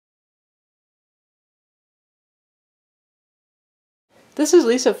This is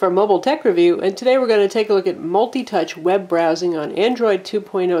Lisa from Mobile Tech Review, and today we're going to take a look at multi-touch web browsing on Android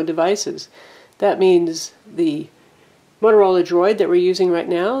 2.0 devices. That means the Motorola Droid that we're using right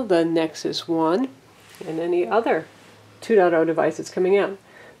now, the Nexus 1, and any other 2.0 device that's coming out.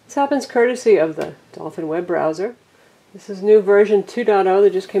 This happens courtesy of the Dolphin web browser. This is new version 2.0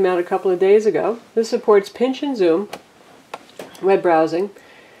 that just came out a couple of days ago. This supports pinch and zoom web browsing,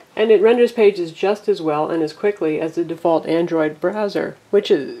 and it renders pages just as well and as quickly as the default Android browser, which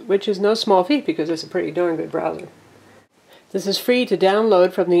is no small feat because it's a pretty darn good browser. This is free to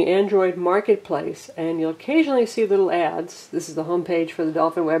download from the Android Marketplace, and you'll occasionally see little ads. This is the home page for the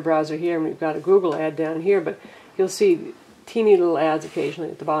Dolphin web browser here, and we've got a Google ad down here, but you'll see teeny little ads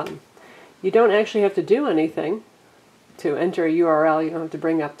occasionally at the bottom. You don't actually have to do anything to enter a URL. You don't have to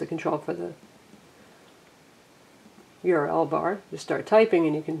bring up the control for the URL bar. Just start typing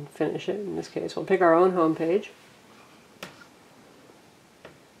and you can finish it. In this case, we'll pick our own home page.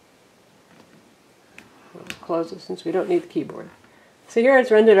 We'll close it since we don't need the keyboard. So here it's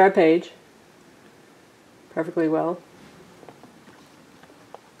rendered our page perfectly well.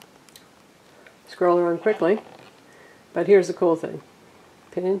 Scroll around quickly, but here's the cool thing.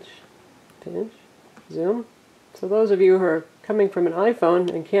 Pinch, pinch, zoom. So those of you who are coming from an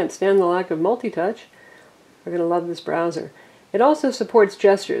iPhone and can't stand the lack of multi-touch are going to love this browser. It also supports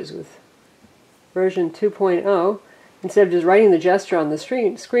gestures with version 2.0. Instead of just writing the gesture on the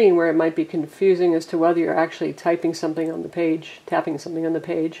screen where it might be confusing as to whether you're actually typing something on the page, tapping something on the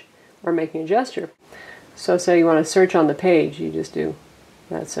page, or making a gesture. So say you want to search on the page, you just do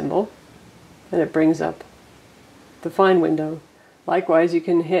that symbol, and it brings up the find window. Likewise, you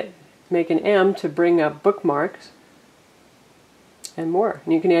can make an M to bring up bookmarks and more.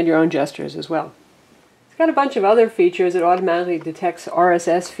 And you can add your own gestures as well. It's got a bunch of other features. It automatically detects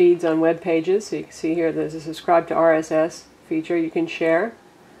RSS feeds on web pages. So you can see here there's a subscribe to RSS feature. You can share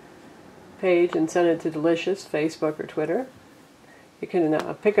a page and send it to Delicious, Facebook, or Twitter. You can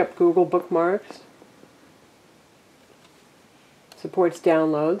pick up Google bookmarks. Supports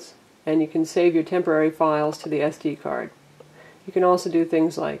downloads, and you can save your temporary files to the SD card. You can also do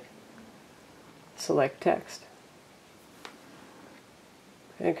things like select text,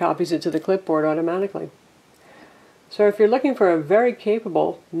 and it copies it to the clipboard automatically. So if you're looking for a very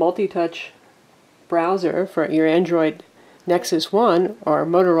capable multi-touch browser for your Android Nexus 1 or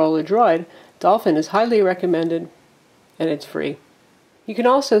Motorola Droid, Dolphin is highly recommended, and it's free. You can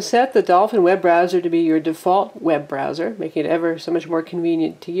also set the Dolphin web browser to be your default web browser, making it ever so much more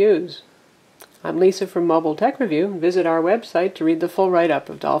convenient to use. I'm Lisa from Mobile Tech Review. Visit our website to read the full write-up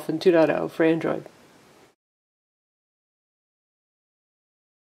of Dolphin 2.0 for Android.